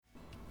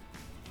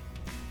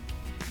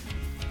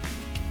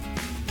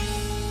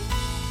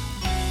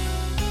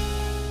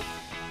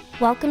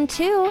Welcome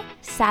to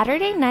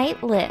Saturday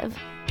Night Liv.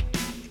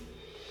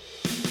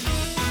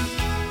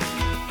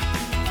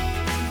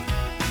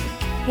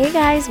 Hey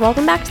guys,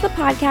 welcome back to the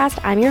podcast.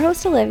 I'm your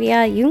host,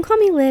 Olivia. You can call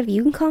me Liv,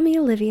 you can call me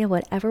Olivia,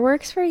 whatever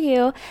works for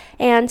you.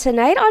 And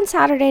tonight on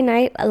Saturday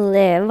Night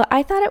Liv,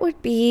 I thought it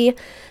would be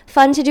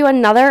fun to do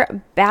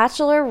another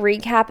Bachelor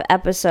recap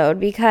episode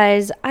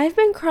because I've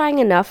been crying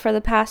enough for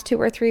the past 2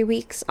 or 3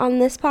 weeks on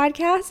this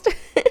podcast.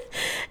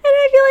 And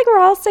I feel like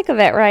we're all sick of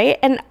it, right?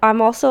 And I'm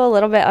also a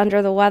little bit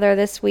under the weather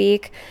this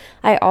week.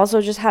 I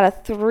also just had a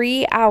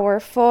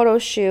 3-hour photo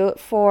shoot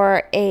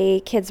for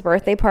a kid's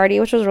birthday party,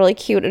 which was really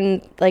cute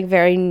and like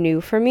very new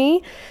for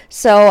me.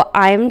 So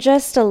I'm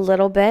just a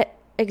little bit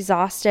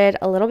exhausted,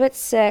 a little bit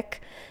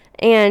sick,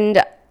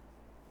 and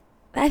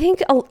I think,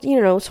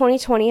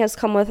 2020 has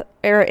come with,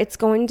 or it's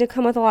going to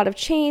come with a lot of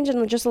change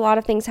and just a lot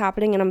of things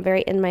happening, and I'm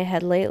very in my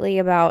head lately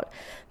about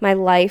my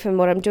life and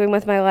what I'm doing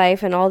with my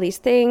life and all these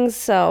things.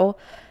 So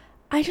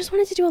I just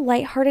wanted to do a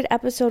lighthearted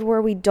episode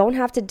where we don't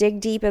have to dig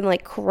deep and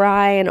like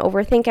cry and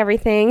overthink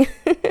everything.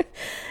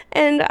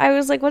 And I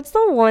was like, what's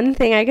the one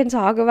thing I can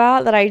talk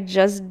about that I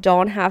just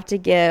don't have to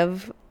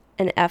give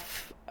an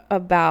F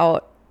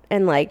about?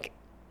 And like,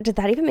 did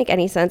that even make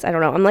any sense? I don't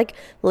know. I'm like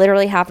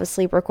literally half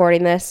asleep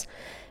recording this.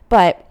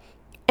 But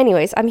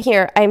anyways, I'm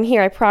here.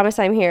 I promise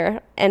I'm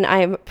here. And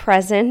I'm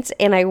present.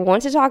 And I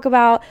want to talk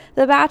about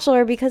The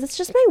Bachelor because it's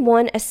just my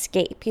one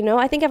escape. You know,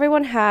 I think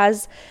everyone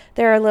has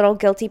their little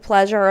guilty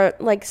pleasure or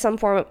like some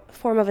form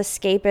of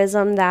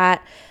escapism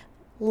that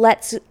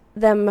lets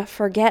them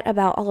forget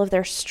about all of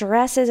their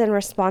stresses and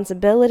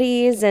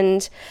responsibilities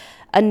and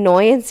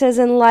annoyances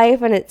in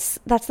life. And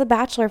that's The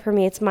Bachelor for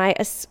me. It's my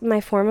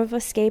form of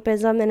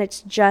escapism.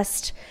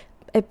 And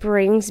it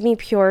brings me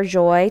pure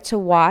joy to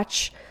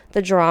watch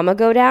the drama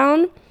go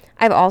down.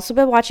 I've also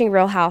been watching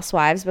Real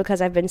Housewives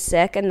because I've been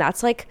sick, and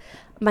that's like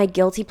my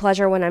guilty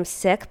pleasure when I'm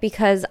sick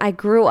because I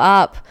grew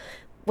up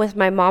with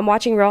my mom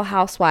watching Real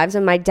Housewives,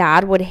 and my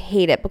dad would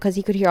hate it because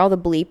he could hear all the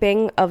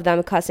bleeping of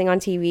them cussing on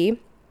TV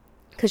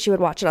because she would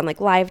watch it on like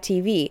live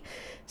TV,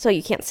 so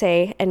you can't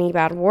say any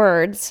bad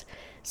words.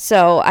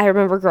 So I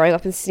remember growing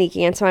up and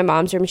sneaking into my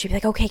mom's room, and she'd be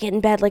like, okay, get in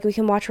bed, like we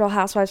can watch Real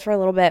Housewives for a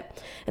little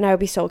bit. And I would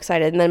be so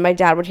excited. And then my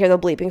dad would hear the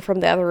bleeping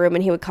from the other room,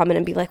 and he would come in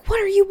and be like, what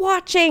are you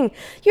watching?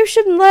 You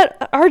shouldn't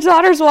let our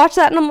daughters watch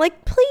that. And I'm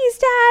like, please,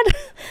 Dad,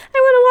 I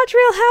want to watch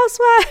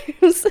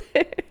Real Housewives.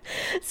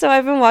 So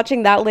I've been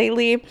watching that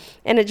lately,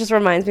 and it just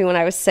reminds me when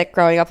I was sick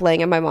growing up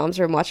laying in my mom's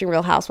room watching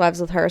Real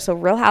Housewives with her. So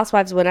Real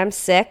Housewives when I'm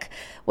sick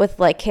with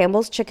like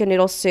Campbell's chicken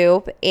noodle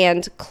soup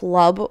and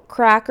club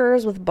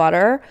crackers with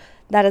butter.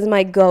 That is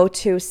my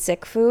go-to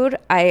sick food.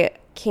 I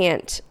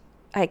can't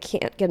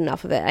get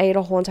enough of it. I ate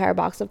a whole entire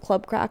box of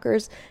club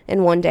crackers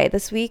in one day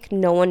this week.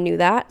 No one knew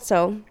that,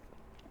 so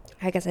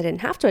I guess I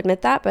didn't have to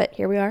admit that, but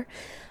here we are.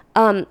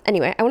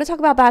 Anyway, I want to talk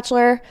about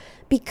Bachelor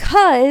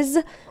because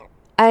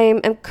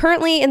I'm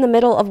currently in the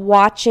middle of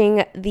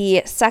watching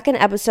the second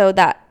episode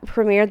that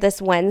premiered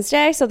this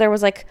Wednesday. So there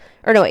was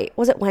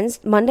was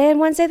it Monday and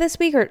Wednesday this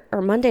week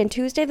or Monday and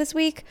Tuesday this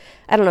week?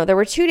 I don't know. There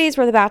were 2 days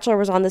where The Bachelor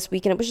was on this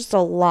week, and it was just a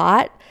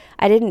lot.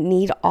 I didn't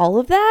need all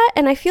of that.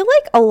 And I feel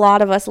like a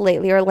lot of us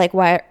lately are like,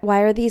 why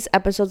are these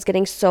episodes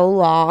getting so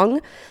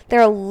long?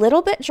 They're a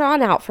little bit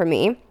drawn out for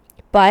me,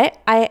 but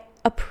I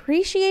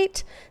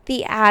appreciate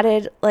the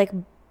added like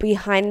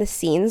behind the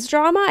scenes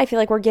drama. I feel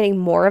like we're getting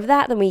more of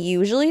that than we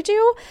usually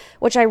do,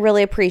 which I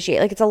really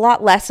appreciate. Like it's a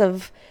lot less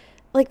of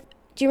like,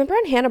 do you remember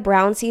on Hannah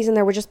Brown's season,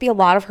 there would just be a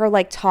lot of her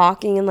like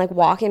talking and like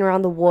walking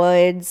around the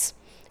woods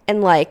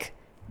and like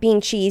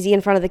being cheesy in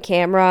front of the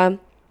camera,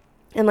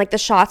 and like the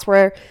shots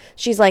where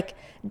she's like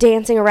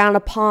dancing around a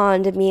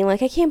pond and being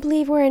like, I can't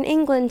believe we're in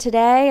England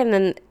today, and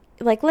then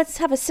like, let's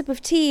have a sip of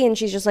tea, and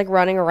she's just like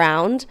running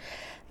around.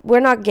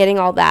 We're not getting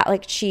all that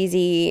like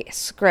cheesy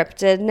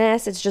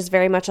scriptedness. It's just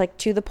very much like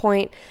to the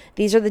point.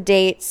 These are the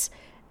dates,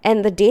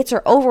 and the dates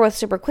are over with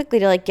super quickly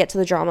to like get to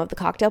the drama of the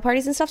cocktail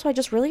parties and stuff. So I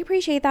just really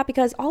appreciate that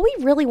because all we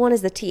really want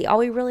is the tea. All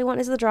we really want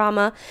is the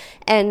drama,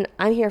 and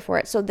I'm here for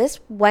it. So this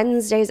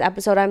Wednesday's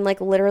episode, I'm like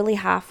literally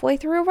halfway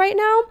through right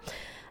now.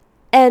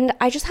 And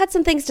I just had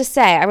some things to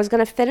say. I was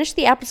going to finish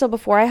the episode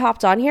before I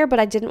hopped on here, but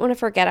I didn't want to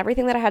forget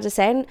everything that I had to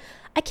say. And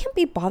I can't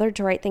be bothered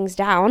to write things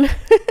down.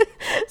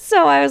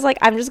 So I was like,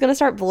 I'm just going to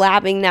start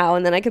blabbing now,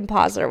 and then I can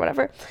pause it or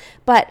whatever.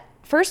 But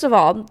first of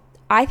all,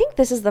 I think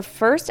this is the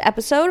first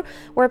episode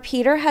where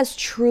Peter has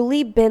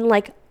truly been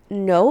like,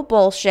 no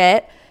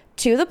bullshit,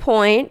 to the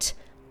point.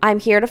 I'm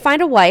here to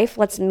find a wife.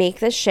 Let's make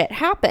this shit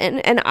happen.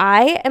 And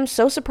I am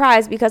so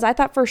surprised because I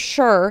thought for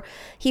sure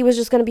he was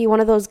just going to be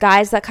one of those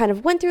guys that kind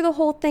of went through the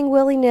whole thing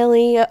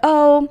willy-nilly.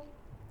 Oh,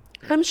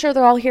 I'm sure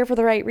they're all here for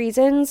the right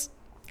reasons.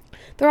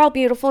 They're all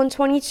beautiful and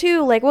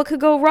 22. Like, what could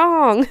go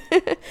wrong?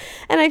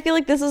 And I feel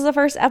like this is the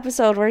first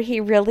episode where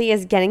he really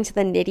is getting to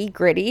the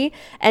nitty-gritty.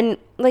 And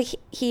like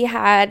he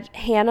had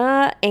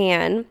Hannah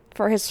Ann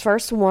for his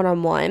first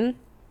one-on-one.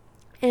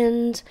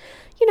 And,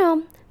 you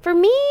know, for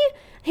me,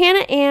 Hannah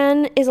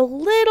Ann is a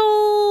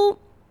little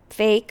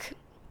fake.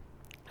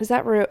 Is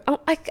that rude? Oh,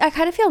 I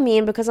kind of feel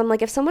mean because I'm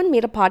like, if someone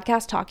made a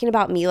podcast talking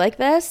about me like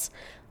this,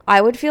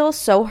 I would feel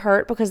so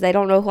hurt because they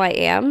don't know who I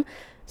am.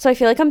 So I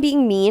feel like I'm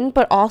being mean,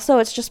 but also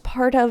it's just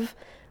part of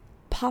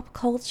pop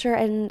culture,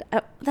 and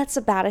that's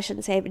a bad, I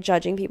shouldn't say, but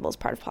judging people is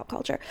part of pop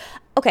culture.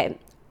 Okay,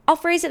 I'll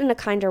phrase it in a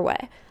kinder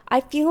way. I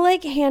feel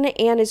like Hannah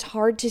Ann is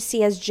hard to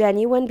see as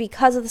genuine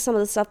because of some of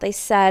the stuff they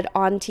said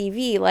on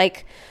TV.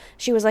 Like,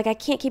 she was like, I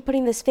can't keep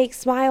putting this fake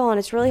smile on.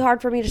 It's really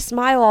hard for me to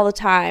smile all the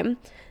time.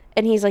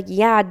 And he's like,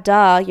 yeah,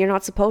 duh, you're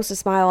not supposed to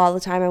smile all the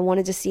time. I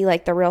wanted to see,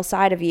 like, the real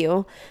side of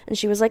you. And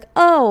she was like,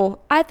 oh,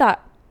 I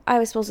thought I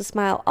was supposed to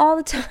smile all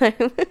the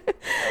time.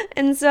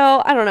 And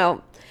so, I don't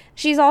know.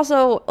 She's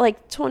also,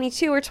 like,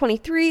 22 or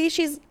 23.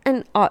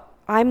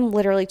 I'm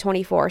literally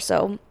 24,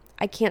 so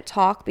I can't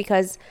talk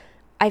because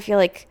I feel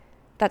like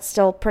that's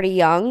still pretty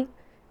young.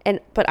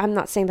 But I'm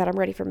not saying that I'm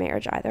ready for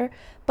marriage either.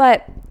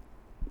 But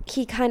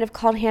he kind of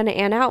called Hannah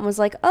Ann out and was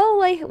like, oh,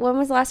 like, when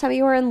was the last time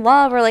you were in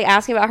love? Or, like,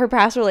 asking about her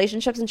past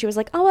relationships. And she was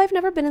like, oh, I've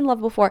never been in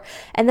love before.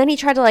 And then he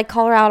tried to, like,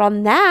 call her out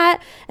on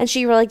that. And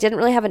she really didn't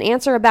really have an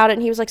answer about it.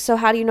 And he was like, so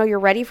how do you know you're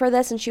ready for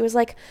this? And she was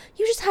like,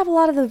 you just have a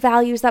lot of the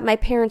values that my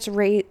parents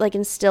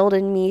instilled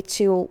in me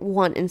to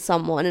want in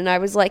someone. And I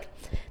was like,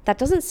 that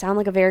doesn't sound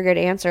like a very good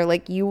answer.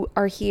 Like, you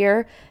are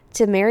here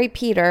to marry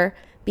Peter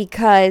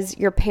because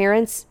your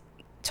parents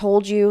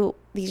told you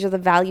these are the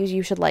values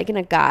you should like in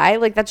a guy.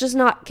 Like, that's just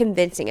not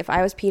convincing. If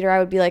I was Peter, I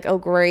would be like, oh,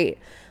 great,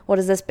 what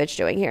is this bitch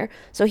doing here?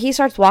 So he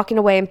starts walking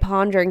away and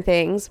pondering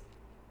things,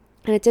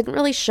 and it didn't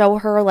really show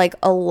her, like,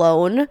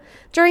 alone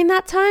during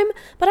that time,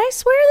 but I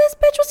swear this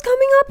bitch was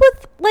coming up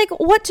with, like,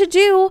 what to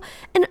do.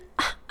 And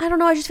I don't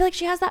know, I just feel like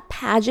she has that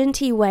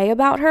pageanty way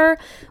about her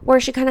where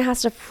she kind of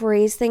has to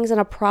phrase things in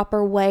a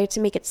proper way to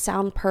make it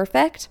sound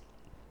perfect.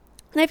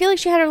 And I feel like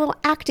she had her little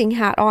acting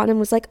hat on and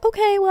was like,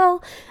 okay,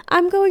 well,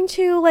 I'm going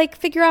to, like,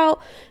 figure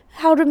out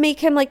how to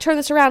make him, like, turn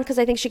this around, because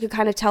I think she could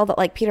kind of tell that,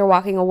 like, Peter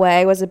walking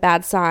away was a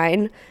bad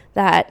sign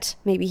that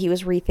maybe he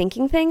was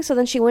rethinking things. So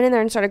then she went in there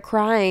and started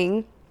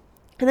crying.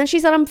 And then she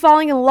said, I'm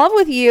falling in love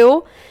with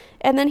you.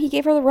 And then he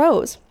gave her the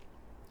rose.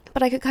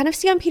 But I could kind of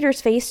see on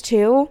Peter's face,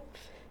 too.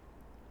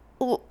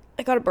 Ooh,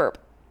 I got a burp.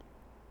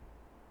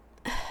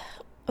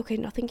 Okay,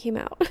 nothing came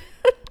out.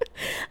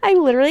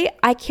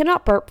 I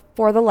cannot burp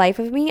for the life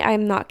of me.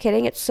 I'm not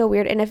kidding. It's so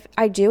weird. And if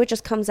I do, it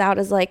just comes out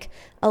as like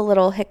a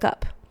little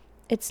hiccup.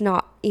 It's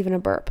not even a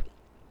burp.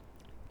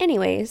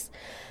 Anyways,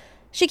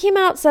 she came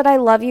out, said, I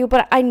love you.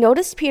 But I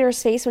noticed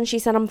Peter's face when she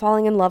said, I'm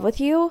falling in love with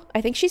you.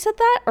 I think she said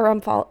that, or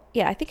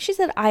I think she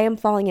said, I am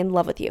falling in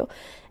love with you.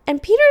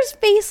 And Peter's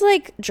face,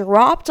 like,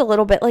 dropped a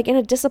little bit, like, in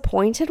a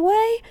disappointed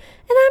way.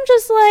 And I'm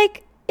just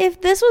like,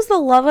 if this was the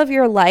love of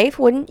your life,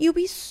 wouldn't you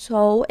be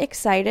so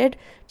excited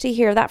to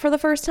hear that for the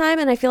first time?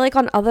 And I feel like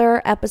on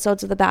other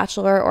episodes of The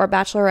Bachelor or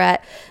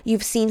Bachelorette,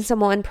 you've seen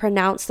someone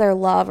pronounce their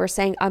love or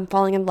saying, I'm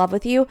falling in love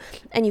with you.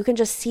 And you can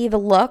just see the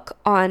look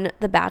on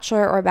the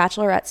Bachelor or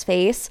Bachelorette's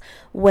face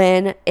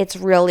when it's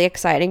really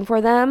exciting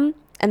for them.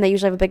 And they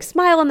usually have a big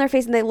smile on their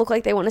face and they look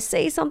like they want to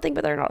say something,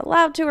 but they're not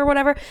allowed to or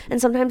whatever.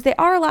 And sometimes they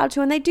are allowed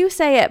to and they do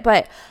say it.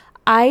 But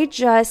I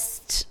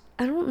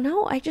don't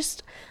know.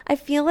 I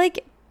feel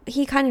like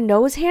he kind of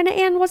knows Hannah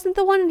Ann wasn't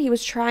the one, and he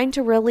was trying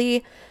to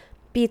really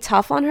be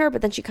tough on her,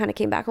 but then she kind of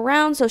came back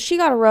around. So she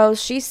got a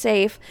rose. She's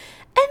safe.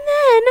 And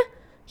then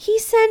he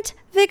sent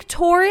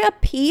Victoria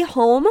P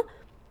home.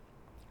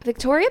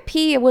 Victoria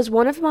P was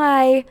one of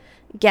my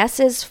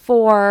guesses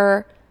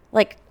for,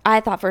 like, I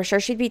thought for sure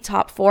she'd be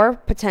top 4,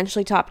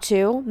 potentially top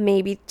 2,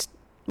 maybe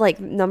like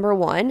number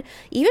 1.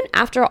 Even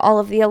after all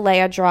of the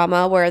Alea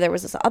drama where there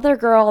was this other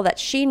girl that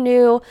she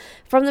knew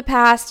from the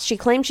past. She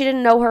claimed she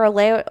didn't know her.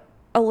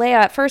 Alea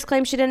at first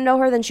claimed she didn't know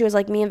her. Then she was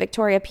like, me and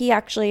Victoria P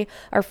actually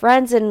are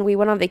friends and we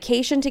went on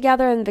vacation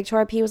together. And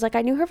Victoria P was like,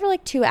 I knew her for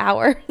like 2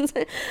 hours.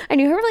 I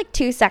knew her for like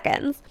 2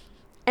 seconds.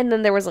 And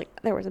then there was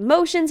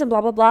emotions and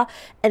blah, blah, blah.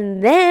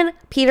 And then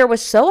Peter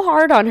was so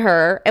hard on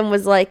her and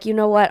was like, you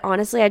know what?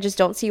 Honestly, I just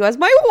don't see you as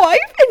my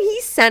wife. And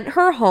he sent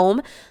her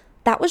home.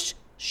 That was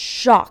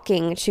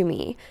shocking to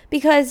me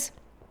because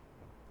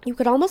you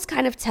could almost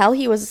kind of tell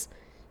he was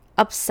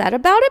upset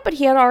about it, but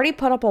he had already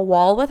put up a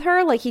wall with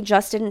her. Like, he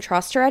just didn't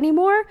trust her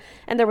anymore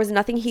and there was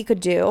nothing he could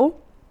do.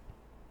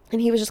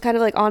 And he was just kind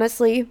of like,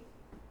 honestly,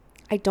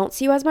 I don't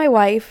see you as my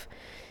wife.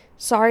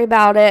 Sorry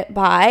about it.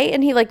 Bye.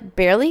 And he like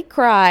barely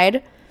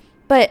cried,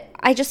 but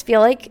I just feel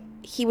like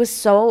he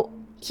was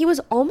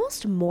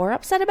almost more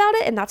upset about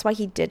it, and that's why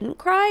he didn't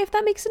cry, if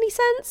that makes any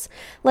sense.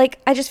 Like,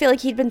 I just feel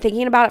like he'd been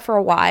thinking about it for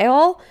a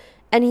while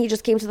and he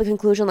just came to the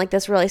conclusion, like,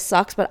 this really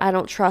sucks, but I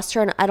don't trust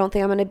her, and I don't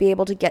think I'm going to be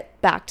able to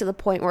get back to the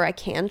point where I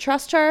can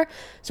trust her,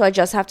 so I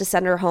just have to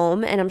send her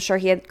home. And I'm sure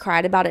he had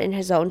cried about it in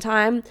his own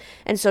time,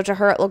 and so to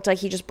her, it looked like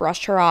he just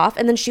brushed her off.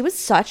 And then she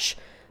was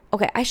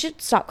okay, I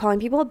should stop calling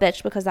people a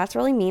bitch because that's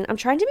really mean. I'm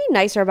trying to be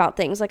nicer about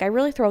things. Like, I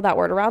really throw that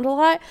word around a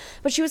lot,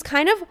 but she was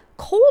kind of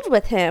cold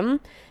with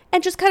him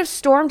and just kind of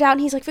stormed out.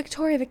 And he's like,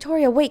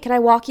 Victoria, wait, can I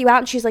walk you out?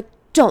 And she's like,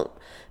 don't,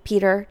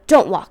 Peter,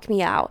 don't walk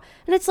me out.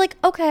 And it's like,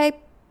 okay,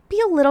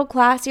 be a little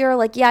classier.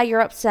 Like, yeah,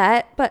 you're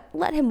upset, but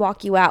let him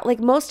walk you out.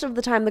 Like, most of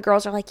the time the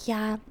girls are like,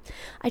 yeah,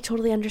 I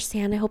totally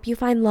understand. I hope you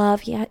find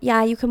love.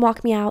 Yeah, you can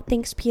walk me out.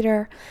 Thanks,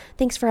 Peter.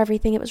 Thanks for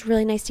everything. It was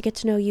really nice to get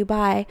to know you.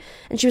 Bye.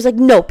 And she was like,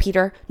 no,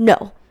 Peter,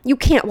 no. You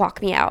can't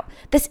walk me out.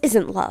 This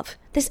isn't love.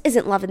 This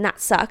isn't love, and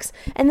that sucks.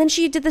 And then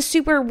she did this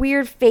super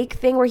weird fake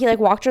thing where he like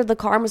walked her to the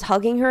car and was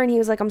hugging her, and he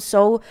was like, I'm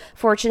so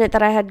fortunate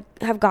that I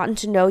have gotten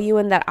to know you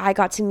and that I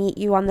got to meet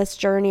you on this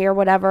journey or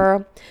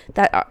whatever,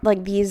 that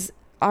like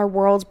our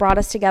worlds brought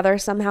us together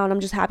somehow, and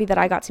I'm just happy that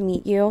I got to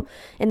meet you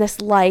in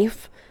this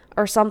life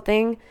or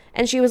something.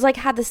 And she was like,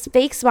 had this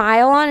fake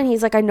smile on, and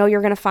he's like, I know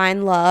you're gonna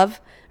find love,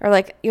 or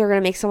like you're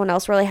gonna make someone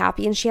else really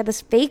happy. And she had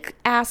this fake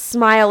ass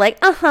smile like,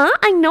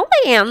 I know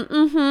I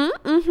am,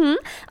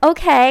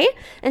 okay.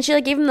 And she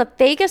like gave him the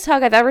fakest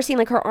hug I've ever seen.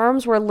 Like, her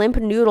arms were limp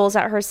noodles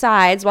at her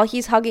sides while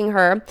he's hugging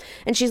her,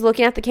 and she's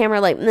looking at the camera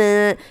like,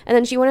 meh. And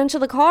then she went into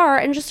the car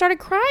and just started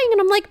crying,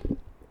 and I'm like,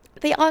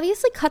 they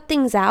obviously cut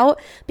things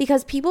out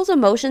because people's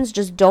emotions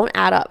just don't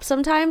add up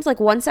sometimes. Like,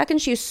 one second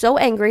she's so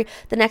angry,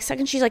 the next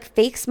second she's like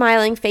fake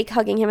smiling, fake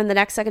hugging him, and the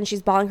next second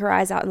she's bawling her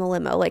eyes out in the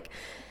limo. Like,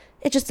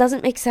 it just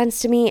doesn't make sense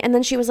to me. And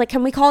then she was like,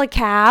 can we call a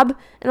cab?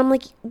 And I'm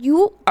like,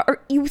 you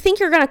think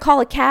you're gonna call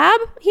a cab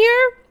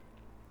here?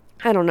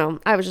 I don't know.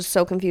 I was just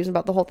so confused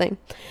about the whole thing.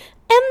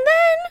 And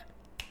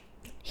then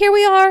here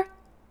we are.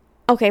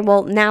 Okay,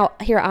 well, now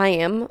here I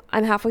am.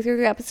 I'm halfway through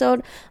the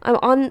episode. I'm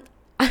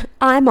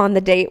on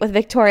the date with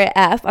Victoria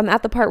F. I'm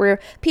at the part where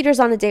Peter's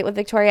on a date with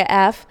Victoria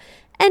F.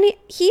 And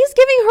he's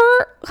giving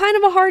her kind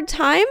of a hard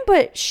time,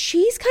 but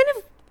she's kind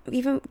of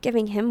even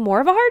giving him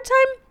more of a hard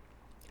time.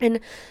 And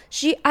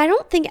I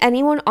don't think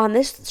anyone on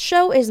this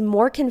show is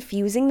more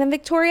confusing than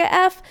Victoria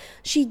F.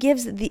 She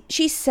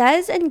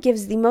says and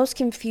gives the most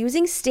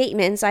confusing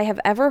statements I have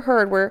ever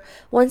heard, where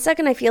one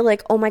second I feel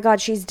like, oh my God,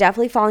 she's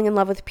definitely falling in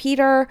love with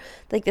Peter.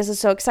 Like, this is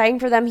so exciting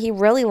for them. He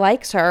really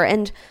likes her.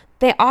 And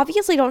they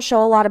obviously don't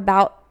show a lot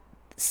about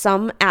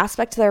some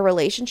aspect to their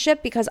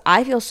relationship, because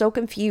I feel so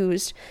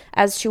confused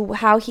as to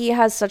how he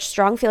has such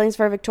strong feelings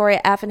for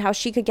Victoria F and how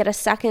she could get a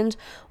second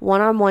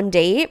one-on-one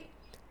date.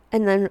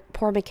 And then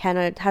poor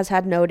McKenna has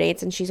had no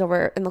dates and she's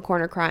over in the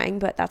corner crying,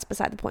 but that's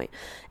beside the point.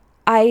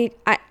 I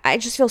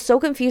just feel so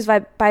confused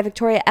by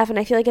Victoria F. And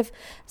I feel like if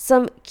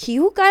some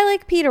cute guy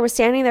like Peter was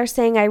standing there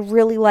saying, I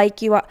really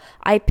like you,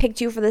 I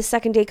picked you for the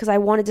second date because I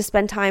wanted to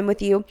spend time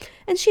with you.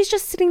 And she's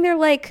just sitting there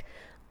like,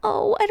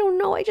 oh, I don't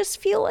know. I just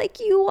feel like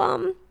you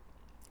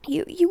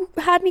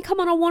had me come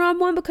on a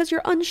one-on-one because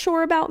you're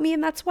unsure about me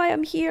and that's why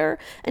I'm here.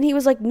 And he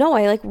was like, no,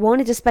 I like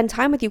wanted to spend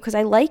time with you because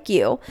I like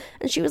you.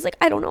 And she was like,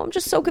 I don't know, I'm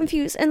just so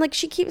confused. And like,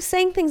 she keeps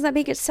saying things that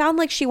make it sound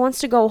like she wants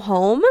to go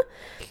home.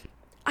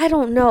 I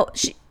don't know.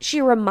 She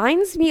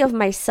reminds me of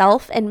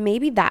myself, and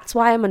maybe that's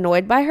why I'm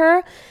annoyed by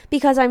her,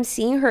 because I'm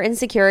seeing her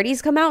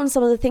insecurities come out, and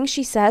some of the things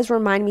she says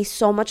remind me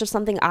so much of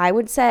something I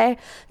would say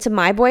to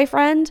my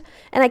boyfriend.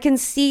 And I can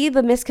see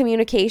the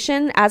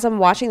miscommunication as I'm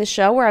watching the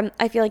show, where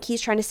I feel like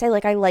he's trying to say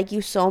like, I like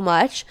you so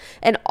much,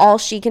 and all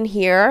she can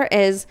hear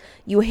is,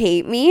 you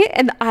hate me.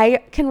 And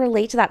I can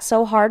relate to that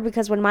so hard,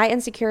 because when my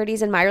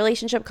insecurities in my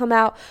relationship come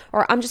out,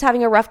 or I'm just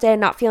having a rough day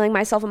and not feeling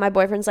myself, and my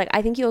boyfriend's like,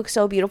 I think you look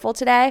so beautiful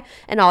today,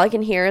 and all I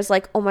can hear is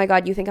like, oh my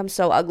God, you think I'm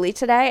so ugly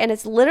today. And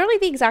it's literally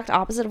the exact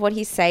opposite of what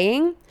he's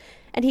saying,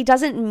 and he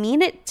doesn't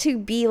mean it to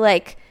be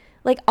like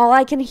all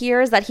I can hear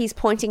is that he's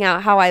pointing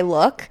out how I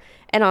look,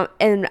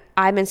 and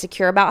I'm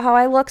insecure about how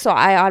I look, so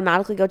I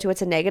automatically go to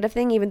it's a negative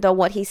thing, even though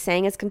what he's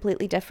saying is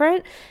completely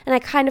different. And I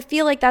kind of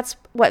feel like that's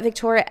what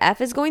Victoria F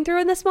is going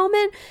through in this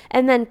moment.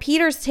 And then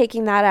Peter's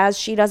taking that as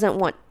she doesn't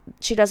want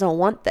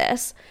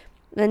this.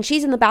 And then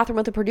she's in the bathroom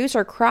with the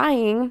producer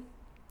crying.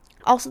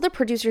 Also, the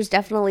producers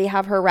definitely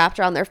have her wrapped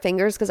around their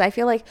fingers, because I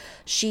feel like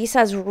she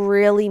says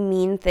really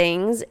mean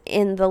things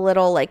in the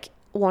little like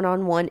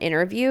one-on-one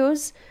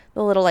interviews,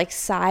 the little like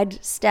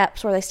side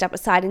steps where they step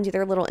aside and do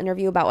their little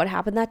interview about what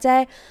happened that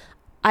day.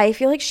 I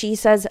feel like she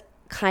says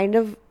kind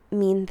of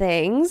mean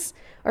things,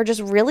 or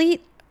just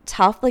really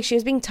tough. Like, she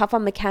was being tough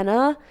on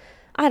McKenna.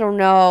 I don't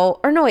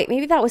know. Or no, wait,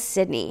 maybe that was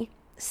Sydney.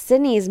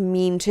 Sydney is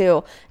mean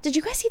too. Did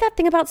you guys see that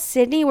thing about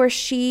Sydney where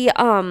she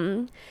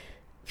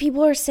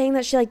people are saying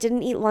that she like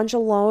didn't eat lunch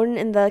alone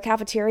in the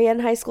cafeteria in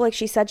high school like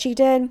she said she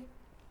did?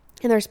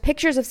 And there's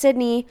pictures of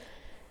Sydney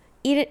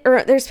eating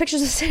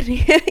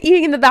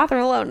in the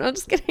bathroom alone. No, I'm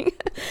just kidding.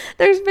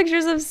 There's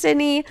pictures of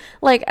Sydney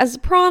like as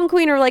prom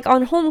queen or like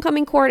on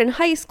homecoming court in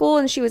high school,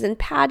 and she was in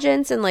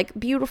pageants and like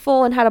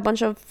beautiful and had a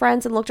bunch of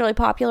friends and looked really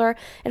popular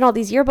in all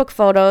these yearbook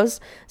photos.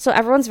 So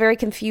everyone's very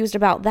confused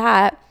about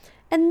that.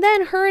 And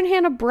then her and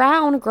Hannah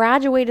Brown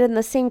graduated in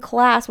the same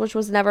class, which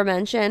was never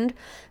mentioned.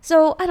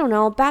 So I don't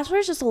know. Bachelor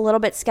is just a little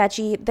bit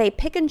sketchy. They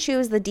pick and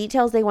choose the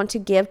details they want to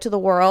give to the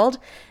world,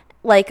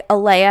 like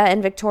Alea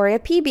and Victoria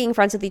P being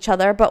friends with each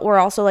other, but we're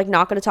also like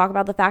not going to talk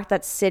about the fact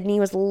that Sydney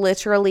was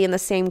literally in the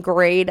same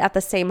grade at the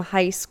same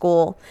high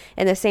school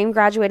in the same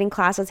graduating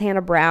class as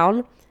Hannah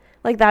Brown.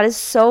 Like, that is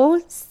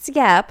so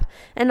skep.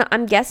 And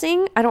I'm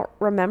guessing, I don't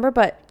remember,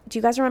 but do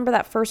you guys remember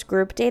that first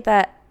group date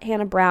that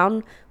Hannah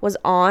Brown was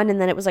on, and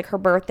then it was like her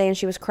birthday and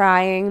she was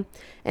crying,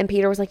 and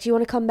Peter was like, do you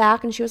want to come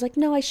back? And she was like,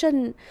 no, I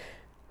shouldn't.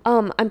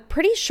 I'm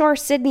pretty sure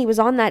Sydney was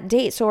on that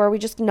date, so are we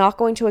just not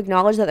going to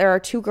acknowledge that there are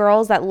two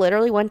girls that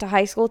literally went to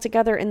high school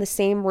together in the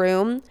same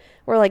room?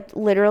 We're like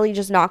literally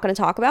just not going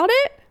to talk about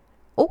it?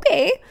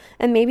 Okay.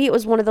 And maybe it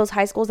was one of those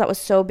high schools that was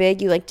so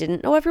big you like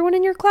didn't know everyone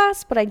in your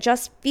class, but I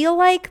just feel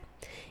like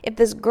if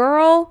this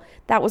girl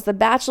that was the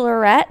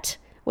Bachelorette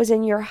was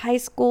in your high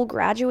school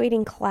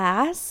graduating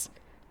class,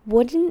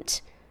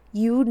 wouldn't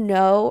you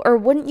know, or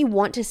wouldn't you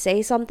want to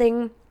say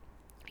something?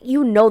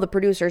 You know, the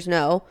producers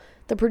know.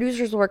 The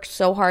producers work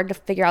so hard to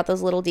figure out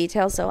those little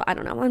details. So I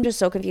don't know. I'm just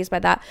so confused by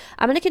that.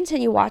 I'm going to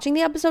continue watching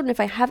the episode. And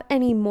if I have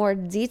any more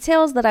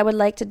details that I would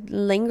like to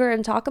linger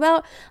and talk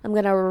about, I'm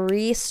going to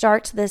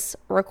restart this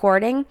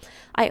recording.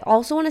 I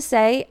also want to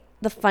say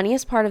the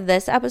funniest part of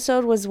this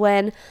episode was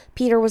when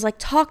Peter was like,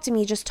 talk to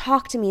me, just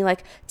talk to me.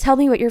 Like, tell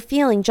me what you're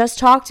feeling. Just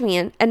talk to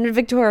me. And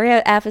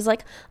Victoria F is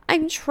like,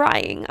 I'm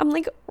trying. I'm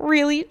like,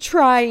 really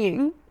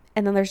trying.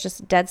 And then there's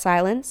just dead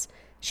silence.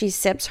 She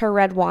sips her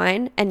red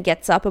wine and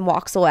gets up and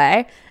walks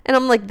away. And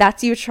I'm like,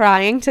 that's you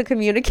trying to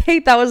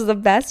communicate? That was the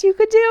best you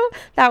could do?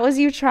 That was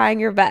you trying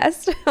your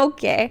best?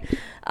 Okay.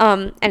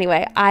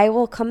 Anyway, I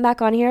will come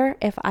back on here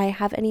if I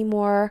have any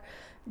more...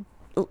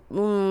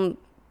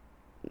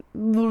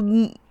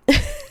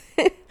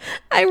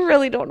 I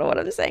really don't know what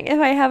I'm saying. If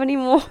I have any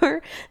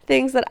more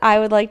things that I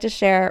would like to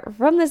share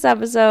from this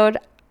episode,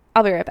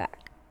 I'll be right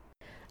back.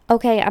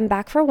 Okay, I'm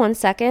back for 1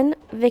 second.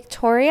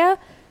 Victoria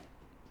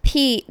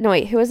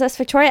who is this?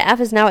 Victoria F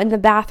is now in the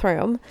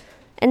bathroom,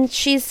 and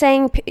she's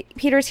saying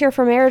Peter's here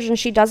for marriage, and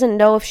she doesn't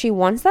know if she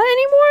wants that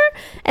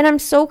anymore. And I'm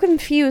so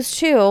confused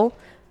too,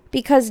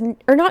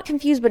 or not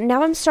confused, but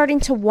now I'm starting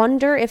to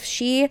wonder if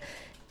she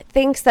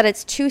thinks that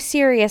it's too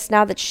serious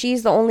now that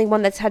she's the only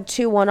one that's had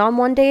 2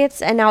 one-on-one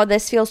dates, and now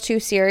this feels too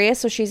serious,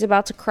 so she's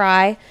about to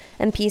cry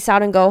and peace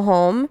out and go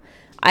home.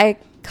 I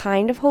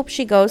kind of hope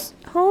she goes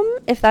home.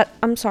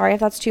 I'm sorry if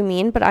that's too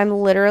mean, but I'm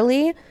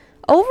literally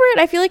over it.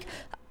 I feel like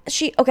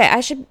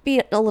I should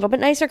be a little bit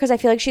nicer because I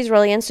feel like she's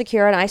really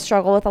insecure, and I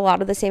struggle with a lot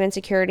of the same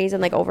insecurities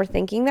and like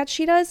overthinking that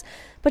she does,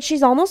 but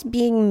she's almost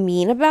being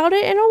mean about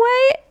it in a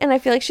way, and I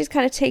feel like she's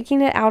kind of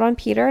taking it out on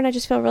Peter, and I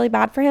just feel really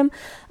bad for him.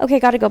 Okay,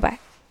 gotta go back.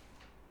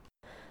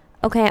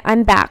 Okay,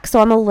 I'm back. So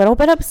I'm a little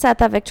bit upset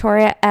that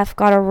Victoria F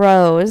got a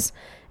rose,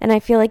 and I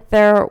feel like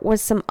there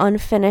was some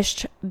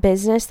unfinished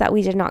business that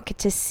we did not get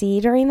to see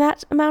during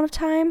that amount of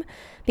time,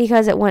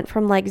 because it went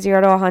from like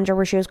 0 to 100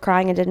 where she was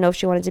crying and didn't know if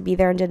she wanted to be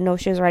there and didn't know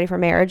if she was ready for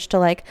marriage to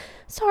like,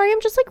 sorry, I'm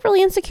just like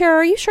really insecure.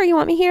 Are you sure you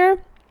want me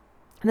here?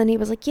 And then he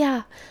was like,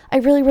 yeah, I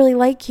really, really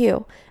like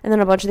you. And then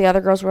a bunch of the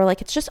other girls were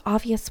like, it's just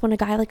obvious when a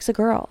guy likes a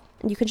girl,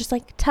 and you can just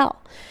like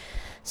tell.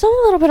 So I'm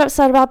a little bit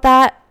upset about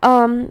that.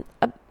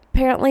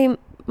 Apparently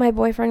my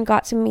boyfriend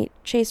got to meet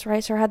Chase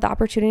Rice, or had the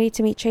opportunity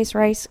to meet Chase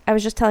Rice. I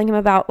was just telling him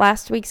about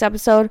last week's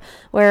episode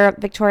where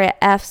Victoria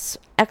F's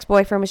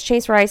ex-boyfriend was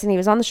Chase Rice, and he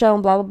was on the show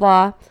and blah, blah,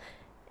 blah.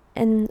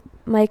 And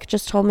Mike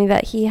just told me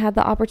that he had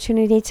the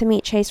opportunity to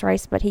meet Chase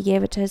Rice, but he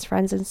gave it to his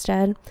friends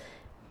instead.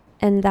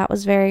 And that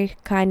was very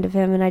kind of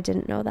him, and I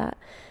didn't know that.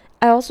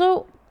 I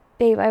also,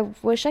 babe, I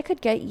wish I could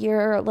get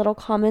your little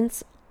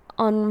comments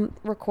on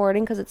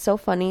recording, because it's so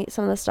funny,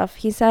 some of the stuff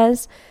he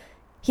says.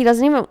 He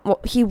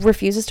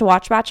refuses to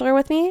watch Bachelor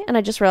with me, and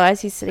I just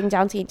realized he's sitting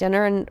down to eat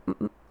dinner, and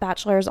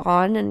Bachelor's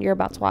on, and you're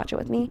about to watch it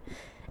with me.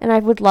 And I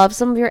would love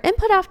some of your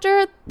input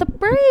after the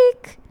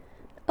break.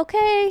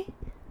 Okay.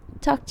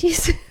 Talk to you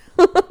soon.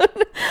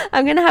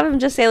 I'm going to have him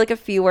just say like a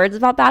few words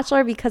about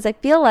Bachelor, because I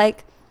feel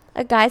like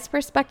a guy's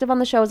perspective on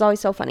the show is always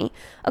so funny.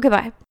 Okay,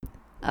 bye.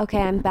 Okay,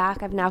 I'm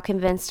back. I've now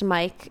convinced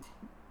Mike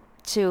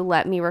to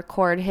let me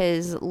record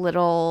his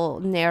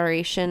little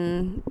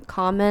narration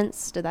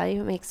comments. Did that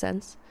even make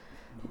sense?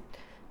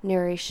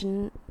 Am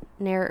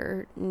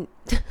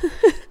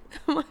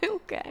I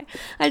okay?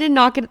 I did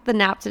not get the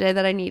nap today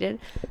that I needed.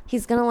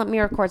 He's going to let me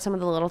record some of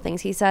the little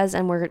things he says,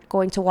 and we're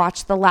going to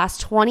watch the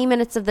last 20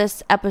 minutes of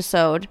this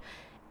episode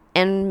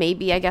and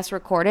maybe, I guess,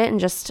 record it, and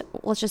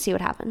let's just see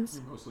what happens.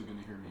 You're mostly going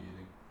to hear me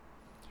eating.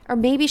 Or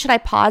maybe should I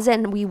pause it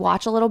and we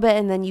watch a little bit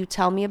and then you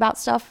tell me about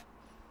stuff?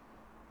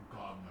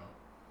 God,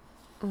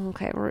 no.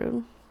 Okay,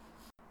 rude.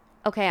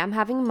 Okay, I'm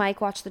having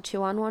Mike watch the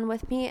 2-on-1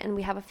 with me, and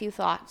we have a few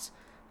thoughts.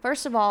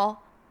 First of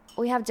all,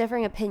 we have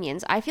differing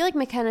opinions. I feel like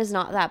McKenna's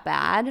not that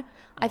bad.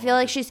 I feel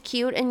like she's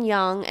cute and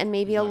young, and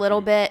maybe a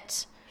little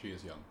bit... She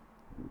is young.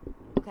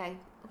 Okay,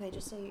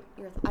 just say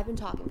I've been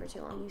talking for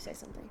too long. You say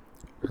something.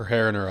 Her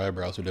hair and her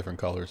eyebrows are different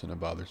colors, and it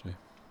bothers me.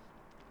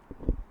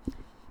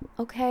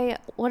 Okay,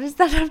 what does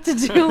that have to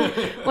do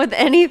with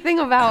anything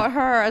about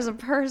her as a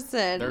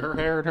person? They're her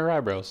hair and her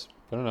eyebrows.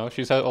 I don't know.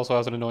 She also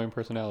has an annoying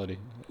personality.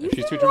 You've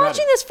She's been too dramatic.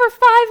 watching this for 5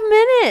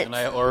 minutes. And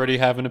I already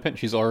have an opinion.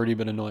 She's already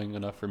been annoying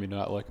enough for me to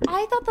not like her.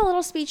 I thought the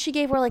little speech she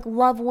gave were like,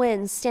 love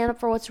wins, stand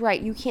up for what's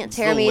right. You can't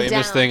tear me down. It's the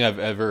lamest thing I've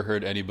ever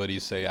heard anybody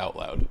say out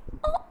loud.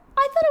 Oh,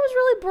 I thought it was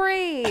really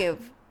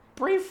brave.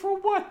 Brave for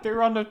what?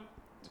 They're on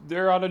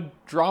They're on a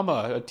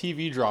drama, a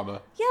TV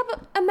drama. Yeah,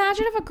 but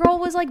imagine if a girl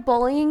was like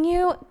bullying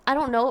you. I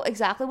don't know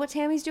exactly what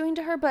Tammy's doing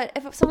to her, but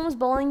if someone was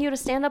bullying you to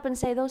stand up and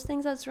say those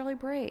things, that's really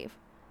brave.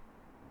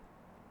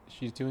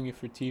 She's doing it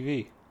for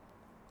TV.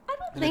 I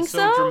don't And think it's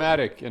so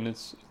dramatic and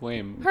it's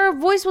lame. Her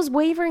voice was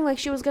wavering like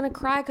she was going to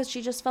cry because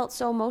she just felt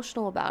so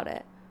emotional about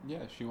it.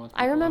 Yeah, she wants.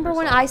 I remember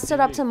when I stood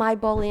up to my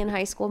bully in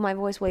high school, my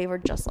voice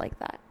wavered just like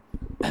that.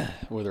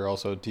 Were there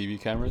also TV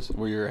cameras?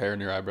 Were your hair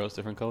and your eyebrows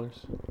different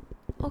colors?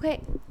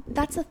 Okay,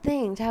 that's a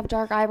thing. To have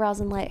dark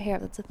eyebrows and light hair,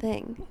 that's a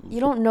thing. You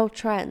don't know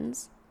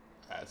trends.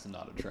 That's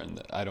not a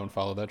trend. I don't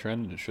follow that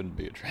trend, and it shouldn't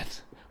be a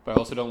trend. But I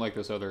also don't like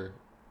this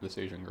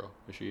Asian girl.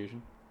 Is she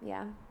Asian?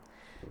 Yeah.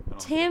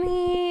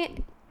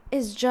 Tammy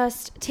is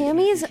just... She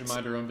should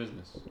mind her own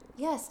business.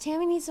 Yes,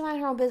 Tammy needs to mind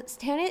her own business.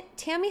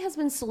 Tammy has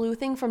been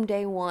sleuthing from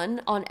day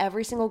one on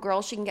every single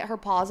girl she can get her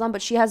paws on,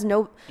 but she has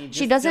no...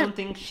 She doesn't... don't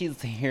think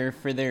she's here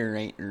for the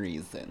right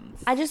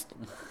reasons. I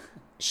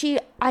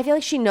feel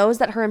like she knows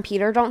that her and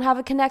Peter don't have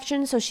a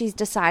connection, so she's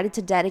decided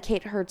to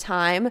dedicate her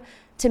time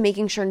to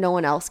making sure no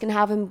one else can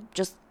have him,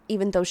 just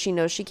even though she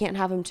knows she can't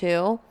have him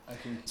too.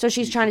 So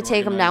she's trying to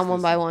take them down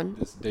one by one.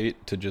 This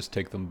date to just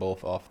take them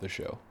both off the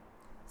show.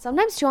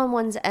 Sometimes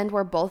 2-on-1s end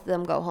where both of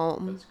them go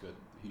home. That's good.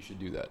 He should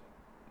do that.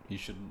 He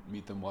should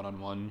meet them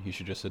one-on-one. He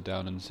should just sit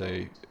down and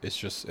say,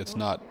 it's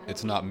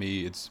not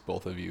me, it's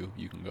both of you.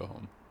 You can go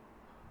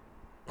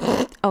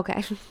home.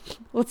 Okay,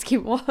 let's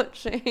keep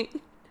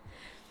watching.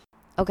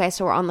 Okay,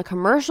 so we're on the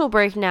commercial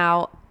break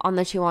now on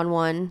the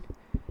 2-on-1,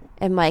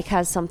 and Mike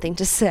has something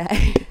to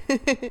say.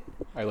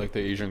 I like the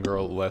Asian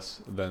girl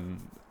less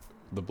than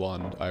the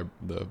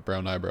the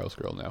brown eyebrows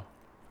girl now.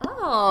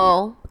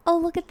 Oh,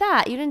 look at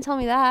that. You didn't tell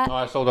me that. No,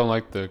 I still don't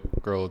like the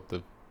girl with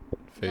the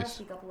face.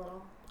 Speak up a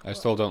little. I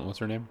still don't. What's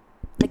her name?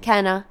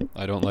 McKenna.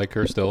 I don't like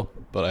her still,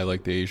 but I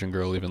like the Asian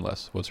girl even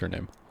less. What's her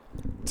name?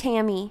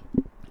 Tammy.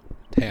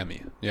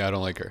 Tammy. Yeah, I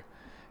don't like her.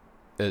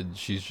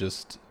 She's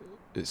just...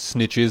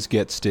 Snitches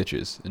get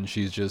stitches, and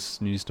she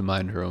just needs to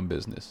mind her own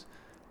business.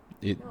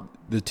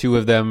 The two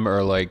of them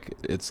are like...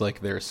 It's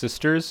like they're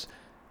sisters,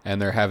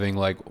 and they're having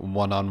like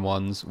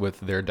one-on-ones with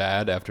their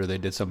dad after they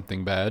did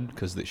something bad,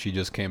 because she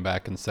just came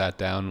back and sat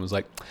down and was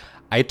like,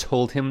 I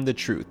told him the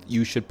truth.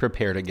 You should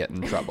prepare to get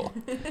in trouble.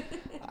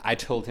 I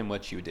told him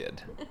what you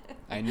did.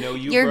 I know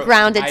You're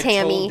grounded,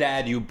 Tammy. I told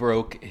Dad you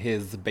broke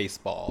his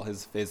baseball,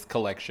 his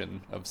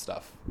collection of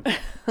stuff.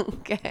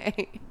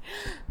 Okay,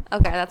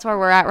 that's where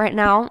we're at right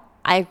now.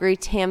 I agree.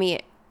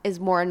 Tammy is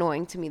more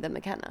annoying to me than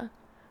McKenna.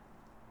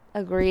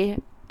 Agree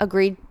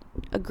to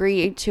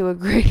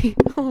agree.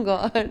 Oh,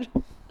 God.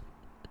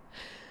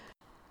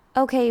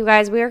 Okay, you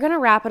guys, we are going to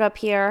wrap it up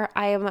here.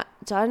 I am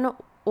done.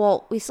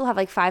 Well, we still have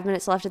like 5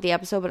 minutes left of the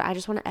episode, but I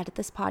just want to edit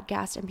this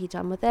podcast and be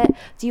done with it.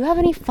 Do you have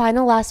any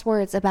final last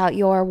words about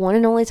your one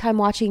and only time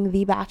watching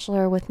The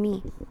Bachelor with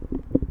me?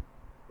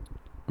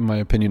 My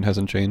opinion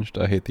hasn't changed.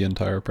 I hate the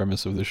entire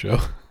premise of the show.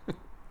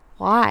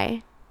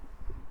 Why?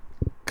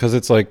 Because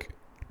it's like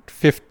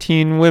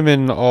 15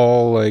 women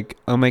all like,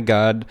 oh my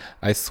God,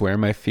 I swear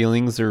my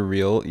feelings are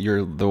real.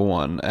 You're the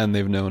one. And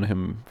they've known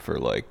him for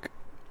like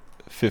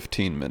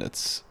 15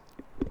 minutes.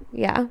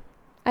 Yeah.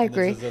 I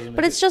agree.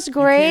 But it's just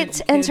great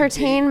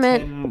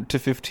entertainment. 10 to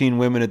 15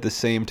 women at the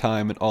same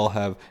time and all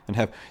have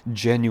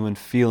genuine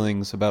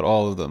feelings about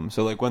all of them.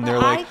 So like when they're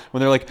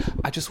like,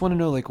 I just want to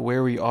know like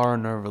where we are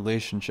in our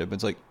relationship.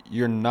 It's like,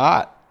 you're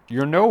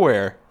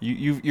nowhere.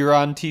 You're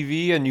on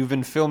TV and you've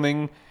been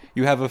filming.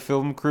 You have a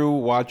film crew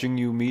watching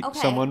you meet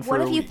someone for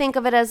what if you think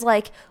of it as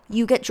like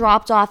you get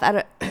dropped off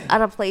at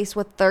a place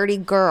with 30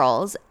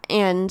 girls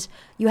and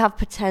you have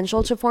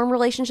potential to form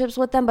relationships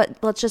with them, but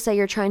let's just say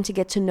you're trying to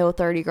get to know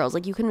 30 girls.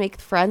 Like you can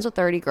make friends with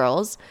 30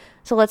 girls.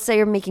 So let's say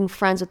you're making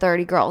friends with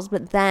 30 girls,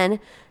 but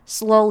then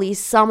slowly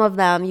some of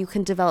them you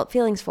can develop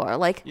feelings for.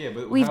 Like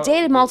we've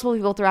dated multiple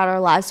people throughout our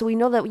lives, so we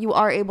know that you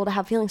are able to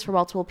have feelings for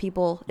multiple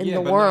people in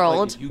the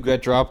world. Like you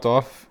get dropped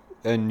off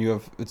and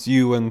it's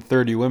you and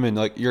 30 women,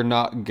 like you're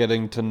not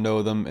getting to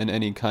know them in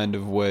any kind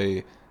of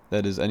way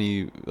that is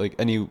any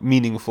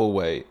meaningful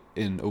way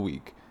in a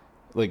week.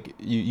 Like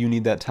you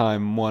need that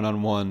time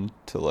one-on-one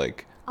to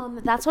like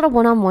that's what a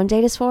one-on-one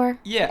date is for?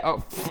 Yeah.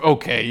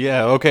 Okay.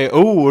 Yeah. Okay.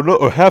 Oh,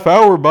 a half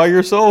hour by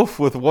yourself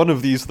with one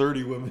of these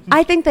 30 women.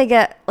 I think they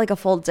get like a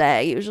full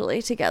day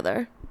usually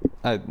together.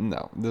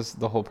 No,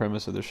 the whole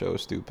premise of the show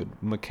is stupid.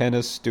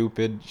 McKenna's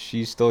stupid.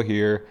 She's still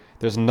here.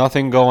 There's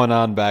nothing going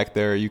on back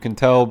there. You can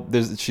tell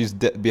she's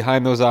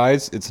behind those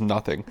eyes. It's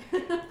nothing.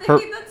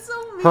 That's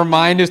so mean. Her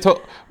mind is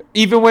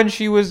even when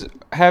she was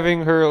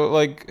having her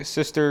like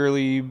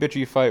sisterly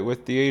bitchy fight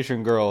with the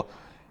Asian girl,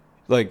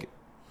 like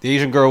the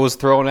Asian girl was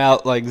throwing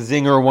out like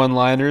zinger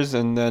one-liners,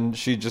 and then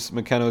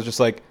McKenna was just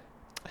like,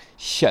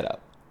 "Shut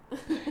up."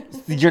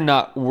 You're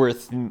not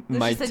worth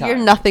my She said, time. "You're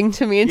nothing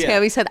to me," and Yeah.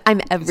 Tammy said, "I'm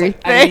It's everything."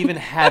 like, I don't even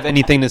have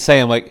anything to say.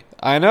 I'm like,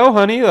 I know,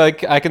 honey.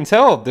 Like, I can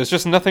tell. There's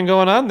just nothing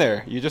going on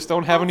there. You just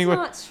don't have any.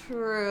 That's not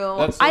true.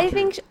 That's so I true.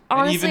 think, And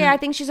honestly, even- I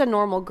think she's a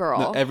normal girl.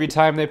 No, every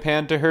time they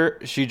pan to her,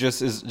 she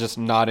just is just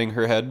nodding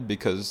her head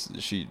because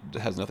she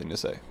has nothing to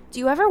say. Do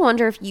you ever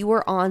wonder if you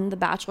were on The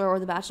Bachelor or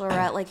The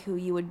Bachelorette, like who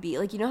you would be?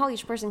 Like, you know how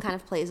each person kind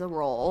of plays a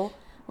role?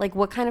 Like,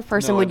 what kind of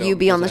person No, I would you don't,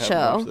 be on the 'cause I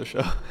haven't show? watched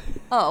the show.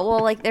 Oh,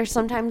 well, like, there's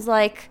sometimes,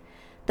 like,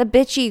 the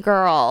bitchy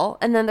girl,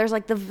 and then there's,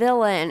 like, the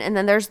villain, and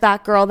then there's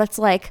that girl that's,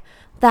 like,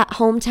 that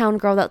hometown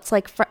girl that's,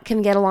 like,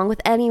 can get along with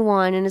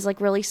anyone and is,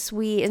 like, really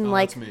sweet and, Oh,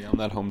 like... that's me. I'm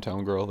that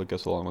hometown girl that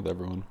gets along with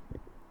everyone.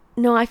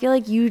 No, I feel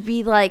like you'd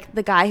be, like,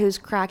 the guy who's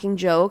cracking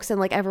jokes, and,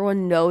 like,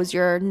 everyone knows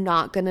you're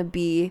not gonna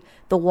be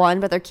the one,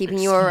 but they're keeping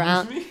you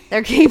around. me?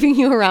 They're keeping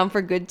you around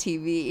for good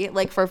TV,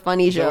 like, for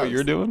funny Is that jokes. what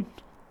you're doing?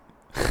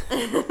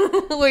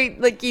 Wait,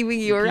 like, keeping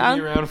you Keep around?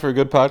 me around for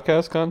good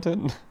podcast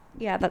content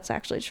Yeah, that's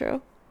actually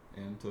true.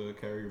 and to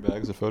carry your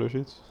bags of photo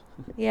shoots.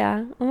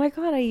 Yeah. Oh my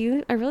god,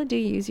 I really do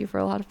use you for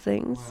a lot of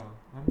things.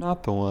 I'm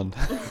not the one.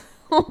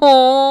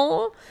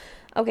 Oh.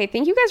 Okay,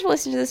 thank you guys for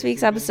listening to this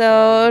week's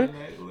episode.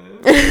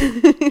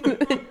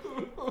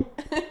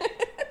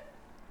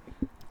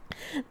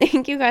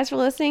 Thank you guys for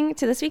listening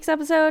to this week's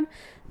episode.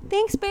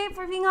 Thanks, babe,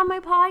 for being on my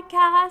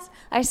podcast.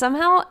 I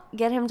somehow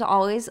get him to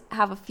always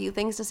have a few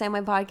things to say on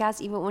my podcast,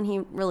 even when he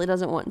really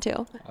doesn't want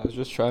to. I was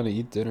just trying to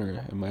eat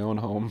dinner in my own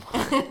home.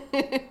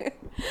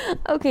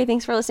 Okay,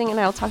 thanks for listening, and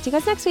I will talk to you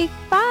guys next week.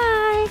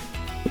 Bye.